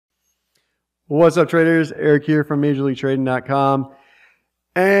What's up, traders? Eric here from MajorLeagueTrading.com.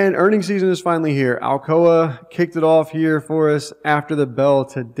 And earnings season is finally here. Alcoa kicked it off here for us after the bell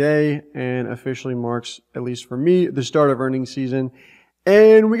today and officially marks, at least for me, the start of earnings season.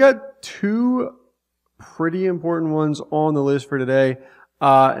 And we got two pretty important ones on the list for today.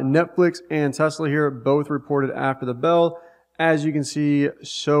 Netflix and Tesla here both reported after the bell. As you can see,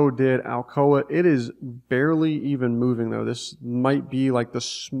 so did Alcoa. It is barely even moving though. This might be like the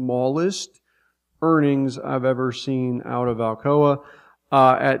smallest earnings I've ever seen out of Alcoa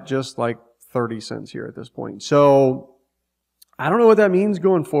at just like 30 cents here at this point. So I don't know what that means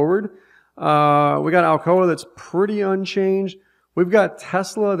going forward. We got Alcoa that's pretty unchanged. We've got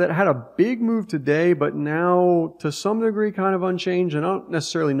Tesla that had a big move today, but now to some degree kind of unchanged. And I don't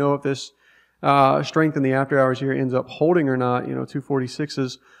necessarily know if this strength in the after hours here ends up holding or not,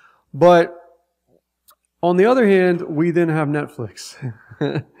 246s. But on the other hand, we then have Netflix.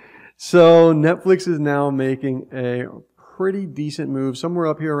 So Netflix is now making a pretty decent move, somewhere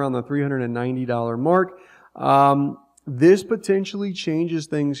up here around the $390 mark. This potentially changes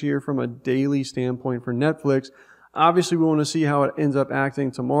things here from a daily standpoint for Netflix. Obviously, we want to see how it ends up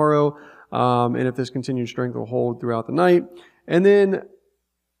acting tomorrow, and if this continued strength will hold throughout the night. And then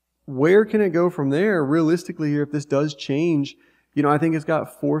where can it go from there? Realistically here, if this does change, I think it's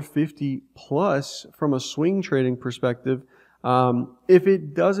got 450 plus from a swing trading perspective. If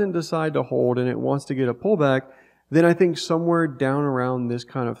it doesn't decide to hold and it wants to get a pullback, then I think somewhere down around this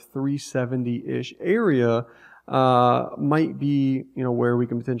kind of 370-ish area might be, where we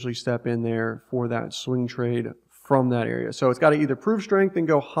can potentially step in there for that swing trade from that area. So it's got to either prove strength and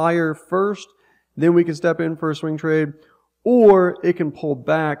go higher first, then we can step in for a swing trade, or it can pull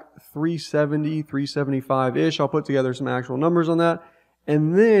back 370, 375-ish. I'll put together some actual numbers on that,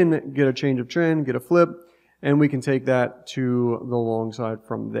 and then get a change of trend, get a flip, and we can take that to the long side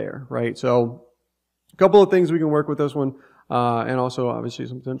from there, right? So a couple of things we can work with this one, and also obviously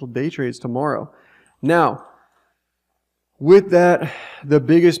some potential day trades tomorrow. Now, with that, the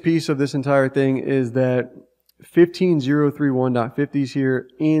biggest piece of this entire thing is that 15031.50s here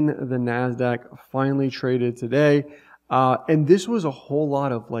in the Nasdaq finally traded today. And this was a whole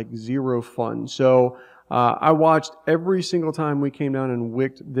lot of like zero fun. So I watched every single time we came down and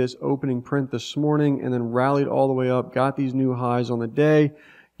wicked this opening print this morning and then rallied all the way up, got these new highs on the day,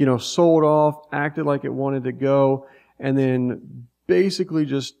 sold off, acted like it wanted to go, and then basically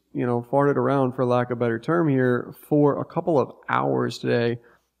just, farted around, for lack of a better term here, for a couple of hours today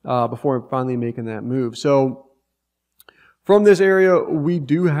before finally making that move. So from this area, we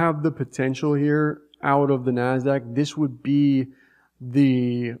do have the potential here out of the Nasdaq. This would be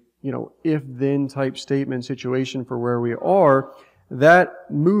the if-then type statement situation for where we are. That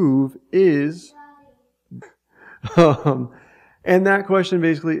move is, and that question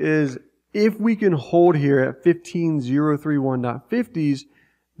basically is, if we can hold here at 15031.50s,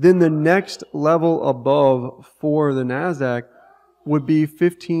 then the next level above for the Nasdaq would be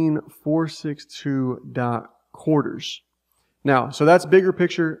 15462.quarters. Now, so that's bigger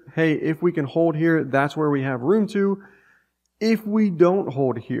picture. Hey, if we can hold here, that's where we have room to. If we don't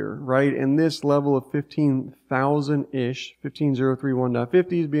hold here, right, and this level of 15,000-ish,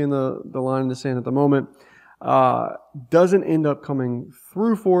 15031.50s being the line in the sand at the moment, doesn't end up coming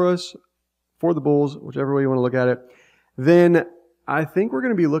through for us, for the bulls, whichever way you want to look at it, then I think we're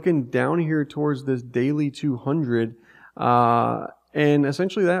going to be looking down here towards this daily 200, and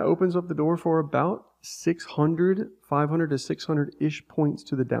essentially that opens up the door for about 500 to 600-ish points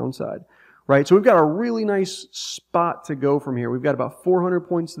to the downside. Right, so we've got a really nice spot to go from here. We've got about 400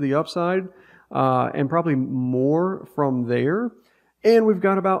 points to the upside, and probably more from there. And we've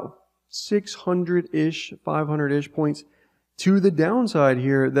got about 600-ish, 500-ish points to the downside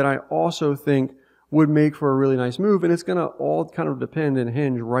here that I also think would make for a really nice move. And it's going to all kind of depend and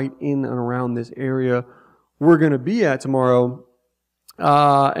hinge right in and around this area we're going to be at tomorrow,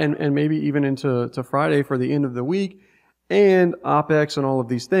 and maybe even into Friday for the end of the week, and OPEX and all of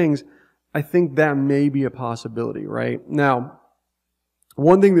these things. I think that may be a possibility, right? Now,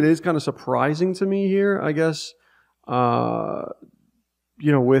 one thing that is kind of surprising to me here, I guess,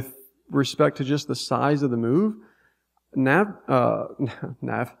 with respect to just the size of the move, Netflix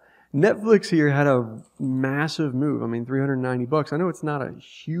here had a massive move. I mean, $390. I know it's not a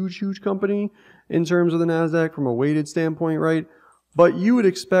huge company in terms of the Nasdaq from a weighted standpoint, right? But you would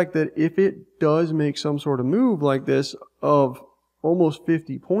expect that if it does make some sort of move like this of almost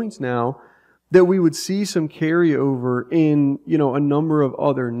 50 points now, that we would see some carryover in, a number of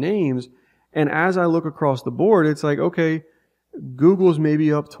other names. And as I look across the board, it's like, okay, Google's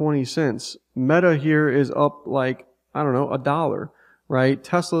maybe up 20 cents. Meta here is up like, I don't know, $1, right?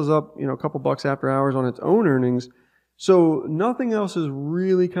 Tesla's up, a couple bucks after hours on its own earnings. So nothing else is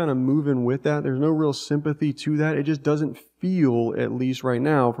really kind of moving with that. There's no real sympathy to that. It just doesn't feel, at least right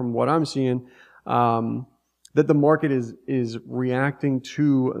now, from what I'm seeing, that the market is reacting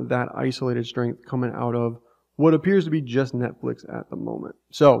to that isolated strength coming out of what appears to be just Netflix at the moment.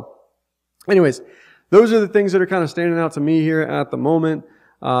 So anyways, those are the things that are kind of standing out to me here at the moment,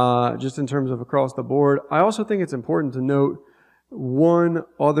 just in terms of across the board. I also think it's important to note one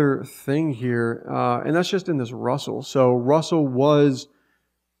other thing here, and that's just in this Russell. So Russell was,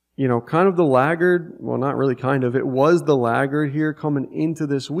 kind of the laggard. Well, not really kind of. It was the laggard here coming into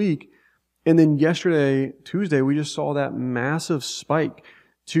this week. And then yesterday, Tuesday, we just saw that massive spike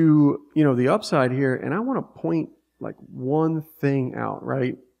to, the upside here. And I want to point like one thing out,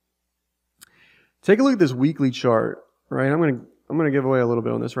 right? Take a look at this weekly chart, right? I'm going to give away a little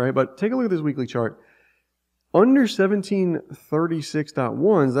bit on this, right? But take a look at this weekly chart. Under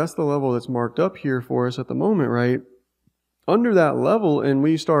 1736.1s, that's the level that's marked up here for us at the moment, right? Under that level, and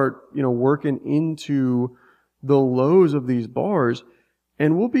we start, working into the lows of these bars,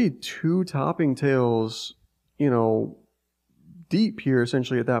 and we'll be two topping tails, deep here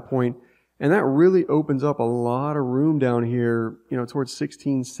essentially at that point. And that really opens up a lot of room down here, towards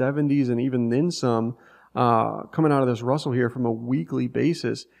 1670s and even then some, coming out of this Russell here from a weekly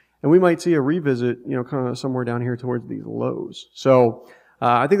basis. And we might see a revisit, kind of somewhere down here towards these lows. So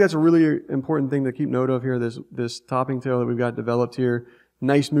I think that's a really important thing to keep note of here, this topping tail that we've got developed here.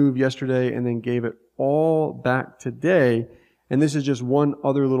 Nice move yesterday and then gave it all back today. And this is just one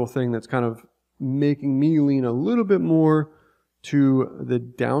other little thing that's kind of making me lean a little bit more to the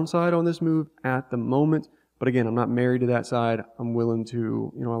downside on this move at the moment. But again, I'm not married to that side. I'm willing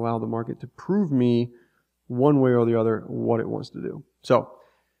to, allow the market to prove me one way or the other what it wants to do. So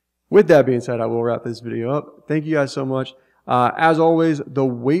with that being said, I will wrap this video up. Thank you guys so much. As always, the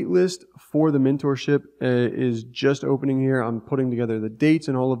wait list for the mentorship is just opening here. I'm putting together the dates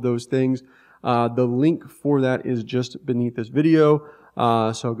and all of those things. The link for that is just beneath this video.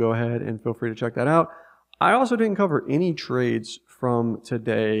 So go ahead and feel free to check that out. I also didn't cover any trades from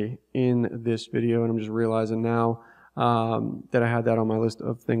today in this video, and I'm just realizing now that I had that on my list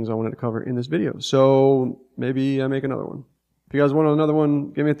of things I wanted to cover in this video. So maybe I make another one. If you guys want another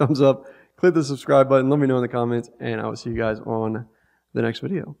one, give me a thumbs up, click the subscribe button, let me know in the comments, and I will see you guys on the next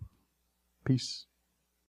video. Peace.